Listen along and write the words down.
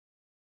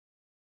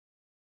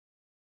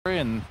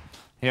And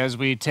as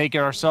we take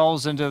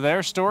ourselves into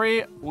their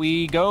story,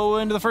 we go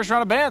into the first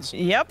round of bans.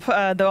 Yep,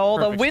 all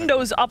the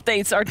Windows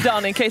updates are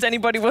done, in case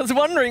anybody was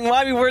wondering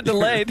why we were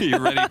delayed. You're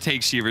ready to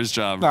take Shiva's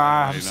job.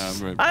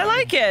 I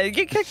like it.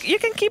 You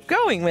can keep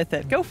going with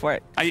it. Go for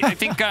it. I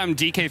think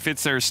DK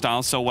fits their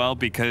style so well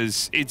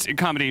because it's a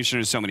combination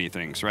of so many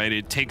things, right?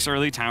 It takes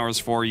early towers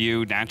for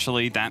you.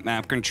 Naturally, that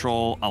map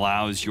control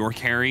allows your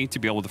carry to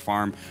be able to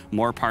farm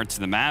more parts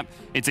of the map.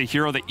 It's a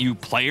hero that you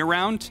play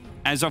around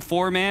as a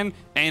 4-man,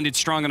 and it's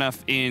strong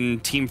enough in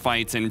team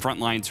fights and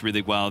front lines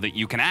really well that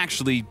you can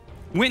actually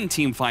win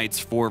team fights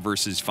 4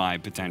 versus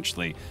 5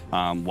 potentially,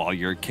 while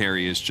your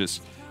carry is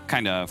just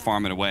kind of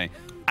farming away.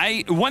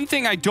 One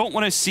thing I don't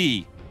want to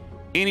see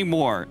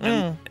anymore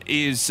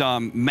is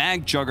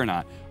Mag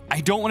Juggernaut.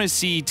 I don't want to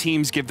see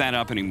teams give that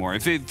up anymore.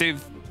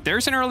 If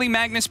there's an early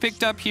Magnus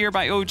picked up here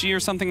by OG or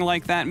something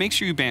like that, make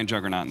sure you ban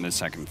Juggernaut in the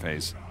second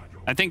phase.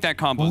 I think that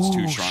combo is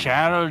too strong.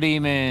 Shadow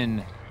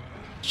Demon.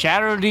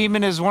 Shadow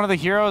Demon is one of the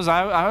heroes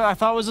I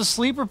thought was a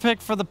sleeper pick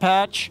for the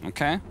patch.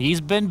 Okay.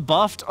 He's been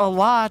buffed a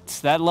lot.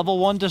 That level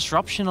 1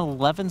 disruption,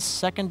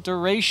 11-second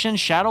duration.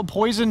 Shadow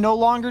Poison no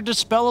longer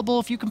dispellable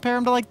if you compare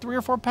him to like 3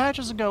 or 4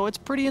 patches ago. It's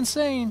pretty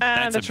insane.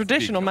 And a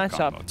traditional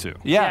matchup too.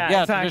 Yeah,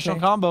 exactly. Traditional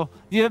combo.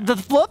 Yeah,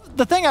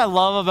 the thing I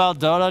love about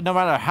Dota, no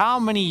matter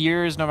how many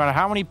years, no matter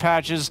how many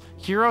patches,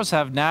 heroes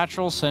have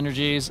natural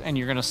synergies, and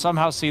you're going to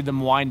somehow see them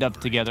wind up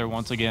together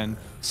once again.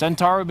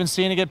 Centaur, we've been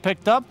seeing it get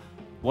picked up.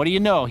 What do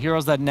you know?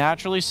 Heroes that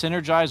naturally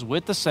synergize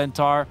with the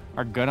Centaur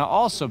are going to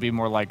also be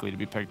more likely to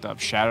be picked up.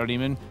 Shadow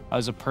Demon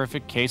is a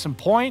perfect case in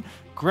point.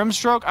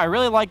 Grimstroke, I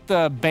really like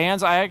the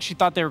bans. I actually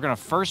thought they were going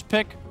to first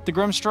pick the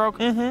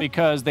Grimstroke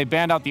because they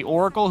banned out the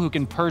Oracle, who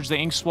can purge the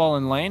Inkswell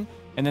in lane.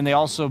 And then they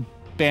also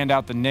banned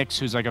out the Nyx,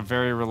 who's like a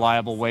very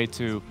reliable way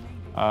to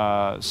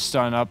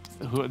stun up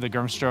the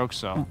Grimstroke.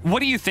 So, what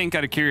do you think,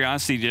 out of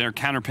curiosity, their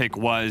counterpick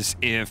was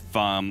if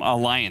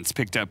Alliance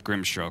picked up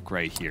Grimstroke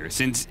right here,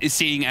 since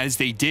seeing as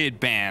they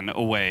did ban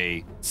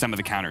away some of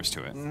the counters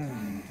to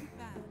it?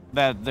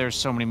 That there's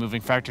so many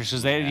moving factors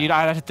because I'd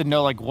have to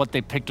know like what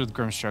they picked with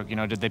Grimstroke. You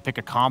know, did they pick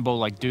a combo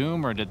like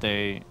Doom, or did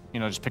they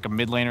just pick a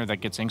mid laner that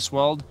gets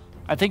Inkswelled?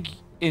 I think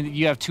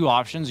you have 2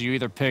 options. You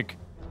either pick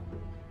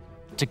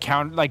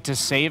to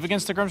save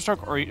against the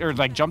Grimstroke, or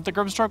like jump the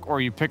Grimstroke, or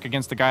you pick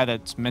against the guy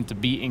that's meant to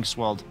be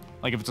Inkswelled.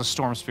 Like if it's a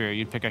Storm Sphere,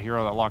 you'd pick a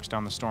hero that locks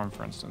down the storm,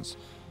 for instance.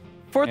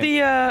 For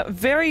the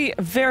very,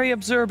 very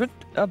observant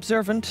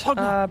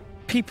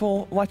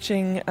people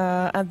watching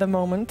at the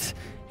moment,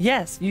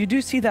 yes, you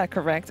do see that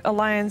correct.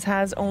 Alliance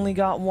has only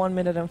got 1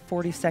 minute and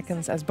 40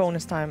 seconds as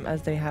bonus time,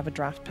 as they have a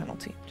draft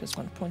penalty. Just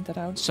want to point that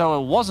out.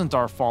 So it wasn't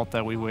our fault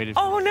that we waited.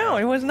 Oh no,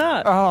 it was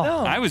not. Oh. No.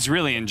 I was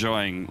really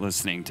enjoying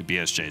listening to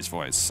BSJ's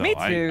voice, so Me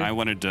too. I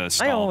wanted to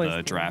stall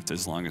the draft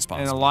as long as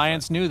possible. And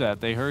Alliance knew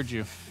that. They heard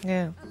you.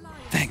 Yeah.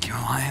 Thank you,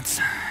 Alliance.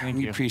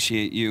 We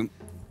appreciate you.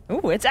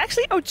 Ooh, it's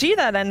actually OG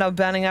that ended up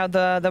banning out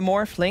the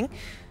Morphling.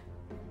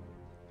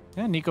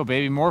 Yeah, Nico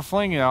Baby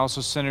Morphling. It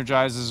also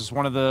synergizes as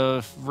one of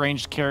the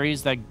ranged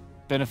carries that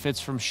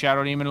benefits from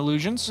Shadow Demon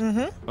illusions.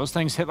 Those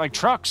things hit like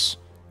trucks.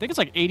 I think it's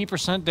like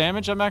 80%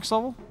 damage at max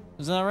level.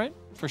 Isn't that right?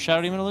 For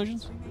Shadow Demon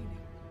illusions?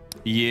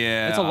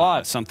 Yeah. It's a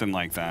lot. Something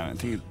like that. I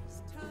think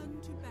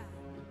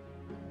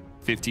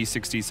 50,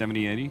 60,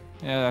 70, 80.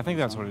 Yeah, I think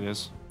that's what it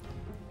is.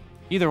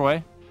 Either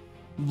way,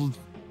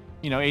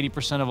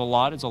 80% of a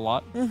lot is a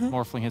lot.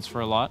 Morphling hits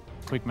for a lot.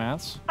 Quick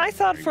maths. I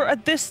thought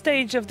at this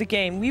stage of the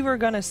game, we were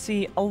going to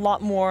see a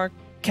lot more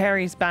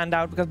carries banned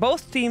out because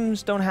both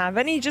teams don't have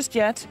any just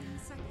yet.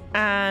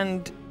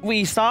 And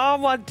we saw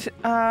what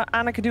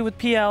Anna could do with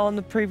PL in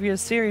the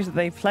previous series that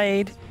they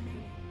played.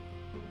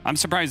 I'm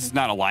surprised it's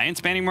not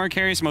Alliance banning more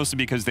carries, mostly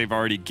because they've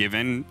already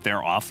given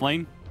their off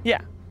lane.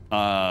 Yeah.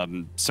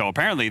 So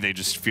apparently they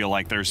just feel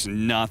like there's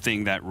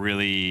nothing that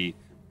really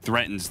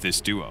threatens this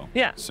duo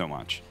so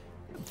much.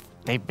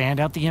 They banned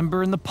out the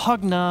Ember and the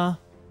Pugna.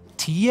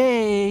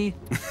 TA.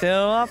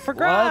 Still up for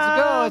grabs.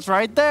 Let's go. It's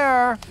right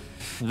there.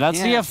 Let's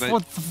see if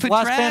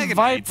Last Band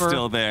Viper.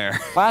 Still there.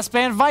 Last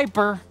Band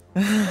Viper.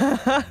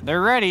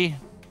 They're ready.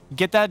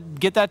 Get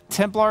that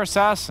Templar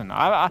Assassin.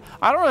 I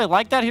don't really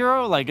like that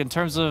hero. Like in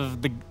terms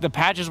of the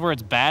patches where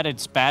it's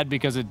bad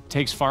because it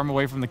takes farm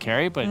away from the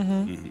carry. But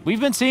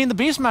we've been seeing the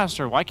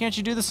Beastmaster. Why can't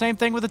you do the same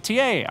thing with a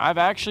TA? I've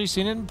actually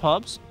seen it in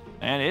pubs.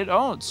 And it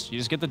owns. You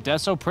just get the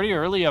Deso pretty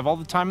early. You have all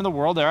the time in the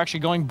world. They're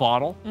actually going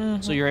bottle.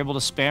 So you're able to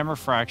spam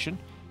Refraction.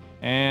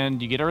 And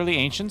you get early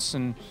Ancients.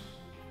 And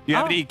you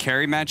have any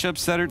carry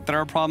matchups that are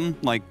a problem?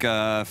 Like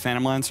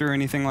Phantom Lancer or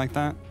anything like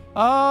that?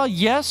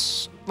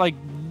 Yes. Like,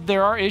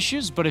 there are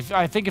issues. But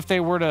I think if they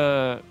were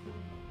to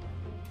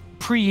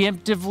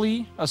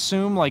preemptively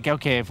assume, like,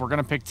 okay, if we're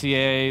going to pick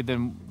TA,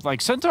 then,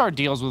 like, Centaur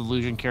deals with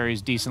illusion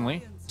carries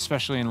decently.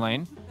 Especially in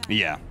lane.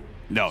 Yeah.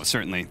 No,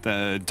 certainly.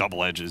 The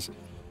double edges.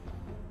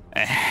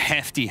 A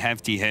hefty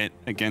hit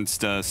against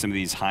some of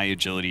these high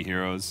agility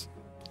heroes,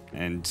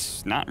 and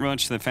not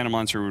much the Phantom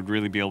Lancer would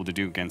really be able to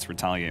do against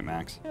Retaliate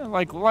Max. Yeah,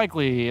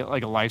 likely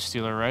like a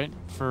Lifestealer, right?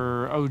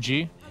 For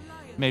OG.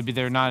 Maybe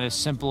they're not as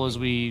simple as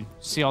we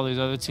see all these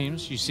other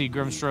teams. You see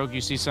Grimstroke,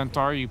 you see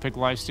Centaur, you pick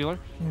Lifestealer.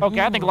 Okay,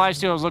 I think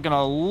Lifestealer is looking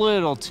a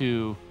little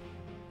too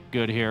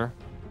good here.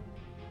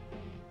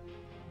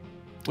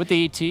 With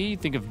the ET, you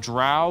think of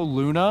Drow,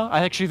 Luna.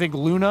 I actually think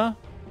Luna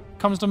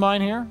comes to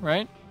mind here,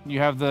 right? You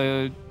have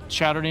the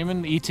Shadow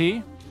Demon, ET.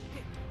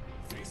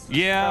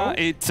 Yeah,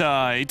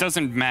 it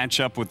doesn't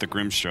match up with the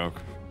Grimstroke.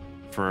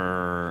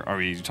 Are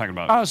we talking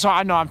about? Oh, so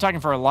I'm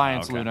talking for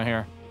Alliance Luna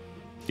here.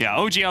 Yeah,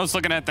 OG, I was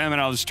looking at them and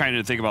I was trying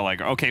to think about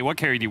like, okay, what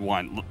carry do you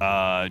want?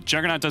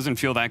 Juggernaut doesn't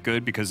feel that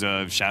good because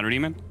of Shadow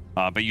Demon,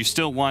 but you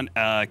still want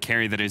a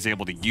carry that is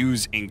able to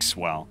use Inks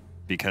well,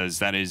 because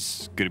that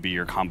is going to be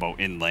your combo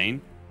in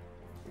lane.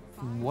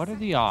 What are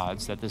the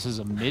odds that this is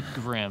a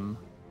mid-Grim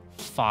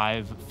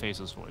 5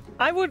 Faceless Void?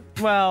 I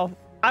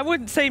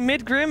would say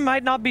mid-Grim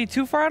might not be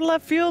too far out of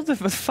left field.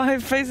 If it's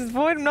 5 Faces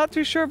Void, I'm not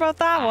too sure about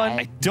that one.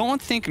 I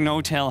don't think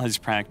No-Tail has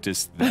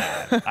practiced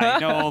that.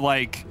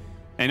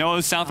 I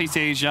know Southeast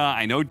Asia.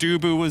 I know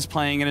Dubu was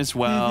playing it as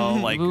well.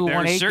 Like Dubu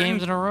won 8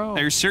 games in a row.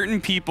 There's certain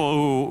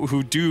people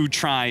who do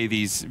try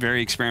these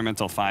very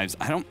experimental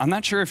 5s. I'm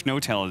not sure if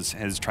No-Tail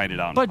has tried it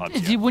out. But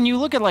when you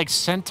look at like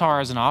Centaur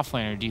as an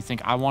offlaner, do you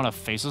think I want a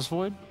Faceless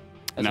Void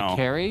as a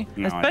carry?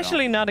 No,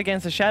 especially not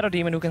against a Shadow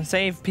Demon who can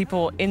save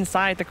people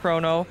inside the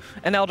Chrono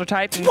and Elder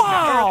Titan.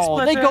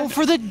 Wow! They go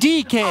for the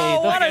DK.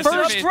 Oh, what a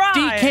first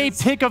surprise.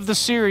 DK pick of the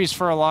series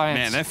for Alliance.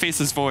 Man, that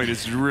Faceless Void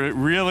is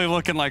really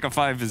looking like a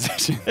 5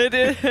 position. It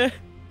is.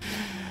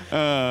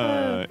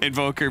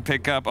 Invoker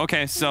pickup.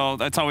 Okay, so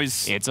that's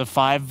always... It's a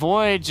 5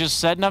 Void, just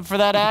setting up for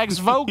that Axe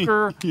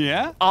Voker.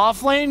 Yeah?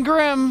 Offlane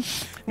Grim.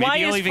 Maybe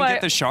you'll even get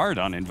the shard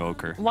on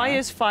Invoker. Why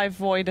is 5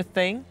 Void a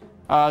thing?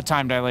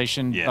 Time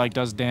dilation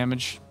does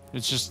damage.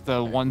 It's just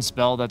the one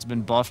spell that's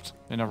been buffed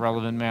in a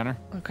relevant manner.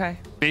 Okay.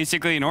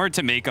 Basically, in order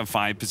to make a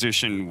 5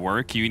 position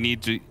work, you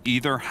need to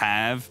either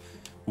have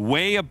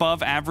way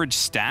above average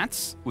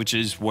stats, which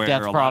is where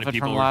Death a lot Prophet of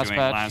people from were doing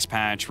last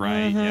patch,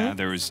 right?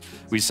 Yeah,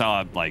 we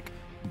saw like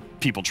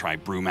people try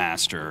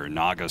Brewmaster,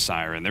 Naga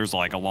Siren. There's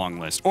like a long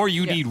list. Or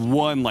you need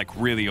one like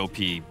really OP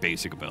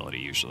basic ability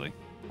usually.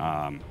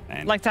 And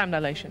like time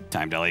dilation.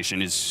 Time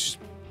dilation is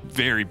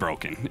very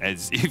broken.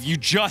 As if you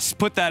just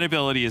put that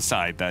ability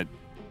aside,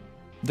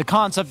 the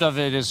concept of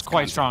it is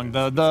quite strong.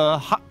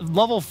 The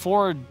level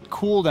 4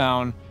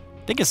 cooldown,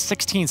 I think, is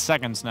 16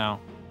 seconds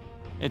now.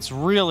 It's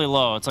really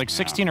low. It's like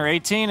 16 or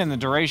 18, and the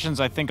duration's,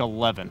 I think,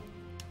 11.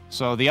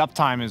 So the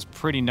uptime is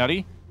pretty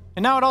nutty.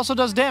 And now it also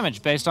does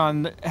damage based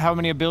on how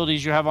many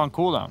abilities you have on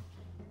cooldown.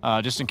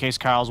 Just in case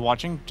Kyle's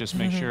watching, just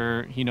make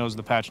sure he knows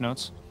the patch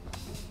notes.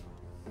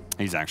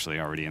 He's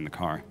actually already in the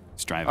car.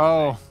 He's driving.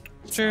 Oh.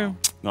 True.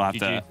 They'll have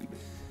to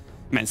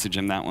message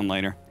him that one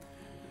later.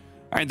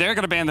 All right, they're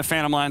going to ban the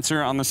Phantom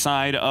Lancer on the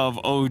side of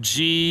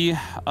OG.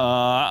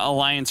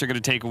 Alliance are going to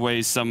take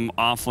away some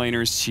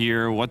offlaners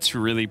here. What's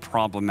really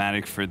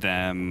problematic for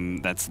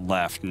them that's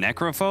left?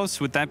 Necrophos,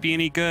 would that be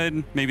any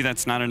good? Maybe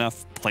that's not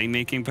enough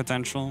playmaking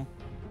potential?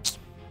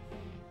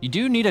 You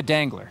do need a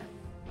Dangler.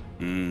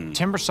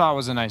 Timbersaw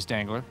was a nice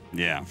Dangler.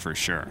 Yeah, for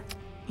sure.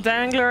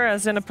 Dangler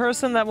as in a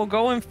person that will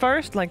go in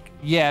first, like...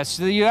 Yeah,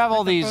 so you have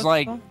all these,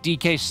 like,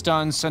 DK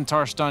stuns,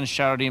 Centaur stuns,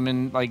 Shadow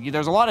Demon. Like,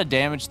 there's a lot of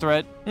damage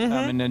threat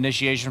in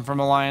initiation from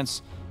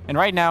Alliance. And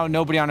right now,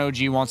 nobody on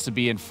OG wants to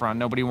be in front.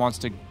 Nobody wants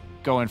to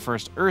go in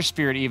first. Earth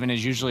Spirit even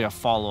is usually a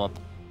follow-up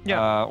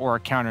or a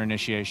counter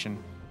initiation.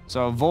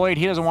 So Void,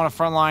 he doesn't want a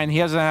front line. He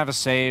doesn't have a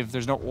save.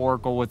 There's no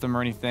Oracle with him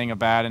or anything,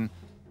 Abaddon.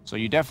 So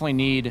you definitely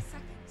need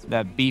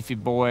that beefy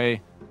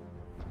boy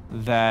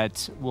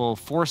that will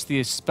force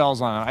these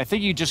spells on him. I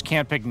think you just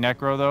can't pick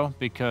Necro, though,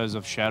 because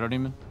of Shadow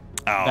Demon.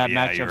 Oh, that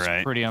yeah,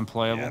 matchup's pretty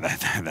unplayable. Yeah,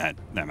 that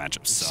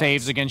matchup sucks.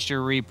 Saves against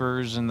your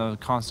Reapers and the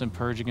constant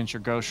purge against your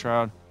Ghost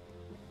Shroud.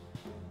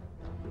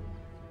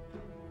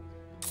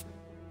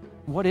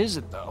 What is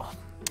it, though?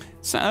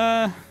 It's,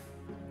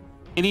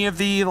 any of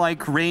the,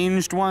 like,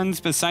 ranged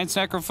ones besides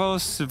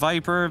Necrophos,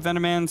 Viper,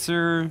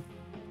 Venomancer,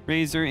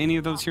 Razor, any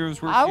of those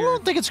heroes work I here?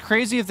 don't think it's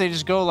crazy if they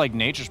just go like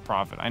Nature's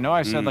Prophet. I know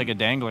I said like a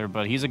Dangler,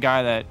 but he's a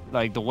guy that,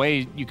 like, the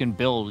way you can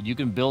build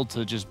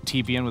to just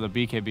TP in with a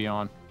BKB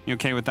on. You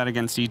okay with that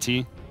against ET?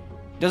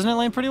 Doesn't it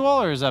lane pretty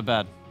well, or is that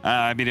bad?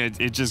 I mean,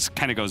 it just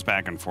kind of goes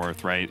back and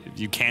forth, right?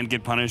 You can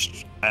get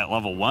punished at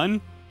level 1,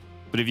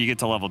 but if you get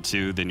to level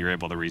 2, then you're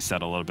able to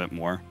reset a little bit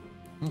more.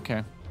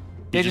 Okay.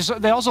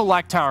 They also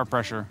lack tower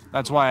pressure.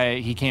 That's why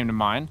he came to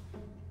mind.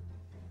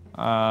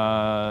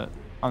 On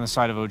the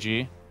side of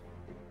OG.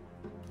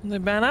 They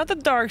ban out the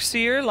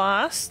Darkseer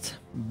last.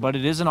 But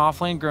it is an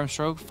offlane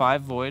Grimstroke,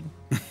 5 Void.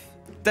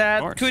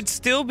 That could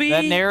still be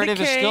that narrative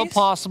the is case. still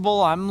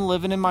possible. I'm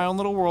living in my own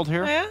little world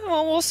here. Yeah,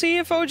 well, we'll see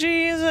if OG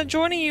is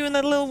joining you in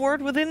that little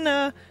word within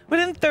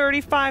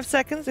 35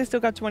 seconds. They still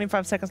got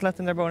 25 seconds left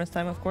in their bonus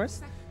time, of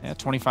course. Yeah,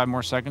 25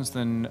 more seconds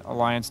than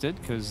Alliance did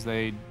because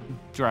they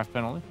draft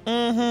penalty.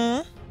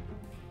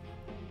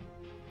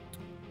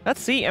 Let's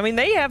see. I mean,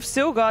 they have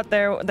still got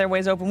their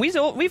ways open.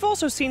 We've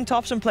also seen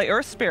Thompson play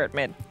Earth Spirit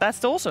mid.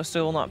 That's also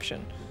still an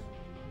option.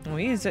 Oh,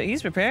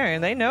 he's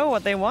preparing. They know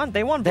what they want.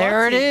 They want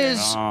There it Bloodseeker.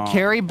 is. Oh.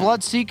 Carry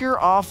Bloodseeker,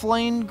 off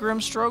lane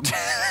Grimstroke.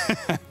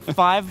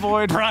 5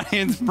 Void.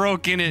 Brian's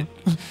broken it.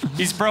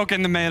 He's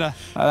broken the meta.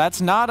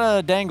 That's not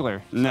a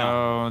Dangler.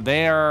 No. So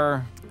they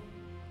are...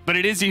 But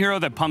it is a hero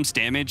that pumps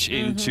damage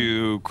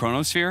into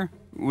Chronosphere,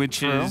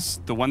 which is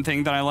the one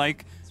thing that I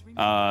like.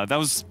 That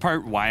was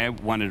part why I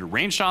wanted a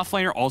ranged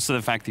offlaner. Also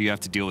the fact that you have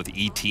to deal with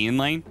ET in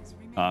lane.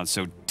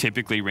 So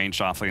typically ranged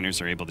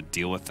offlaners are able to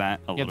deal with that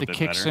a You have little the bit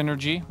kick better.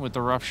 synergy with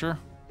the Rupture.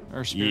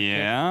 Or Spirit Kick.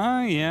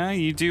 Yeah,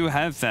 you do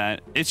have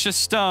that. It's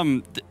just,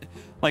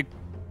 like,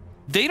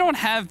 they don't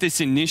have this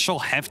initial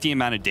hefty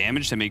amount of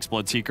damage that makes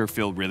Bloodseeker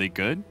feel really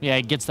good. Yeah,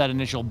 it gets that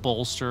initial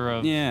bolster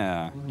of,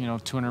 Yeah. you know,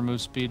 200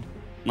 move speed.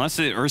 Unless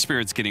the Earth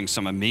Spirit's getting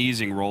some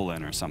amazing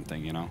roll-in or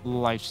something, you know?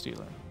 Life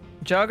Stealer.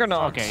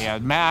 Juggernaut. Okay, yeah.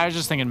 I was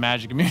just thinking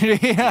Magic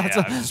Immunity. that's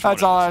just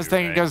that's all I was wanted to,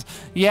 thinking. right? Because,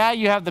 yeah,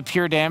 you have the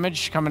pure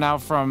damage coming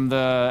out from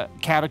the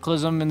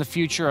Cataclysm in the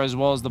future as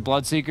well as the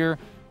Bloodseeker.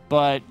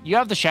 But you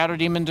have the Shadow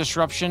Demon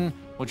Disruption,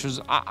 which was,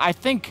 I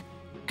think,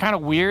 kind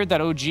of weird that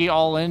OG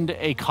all-in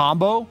a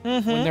combo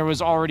when there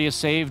was already a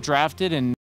save drafted and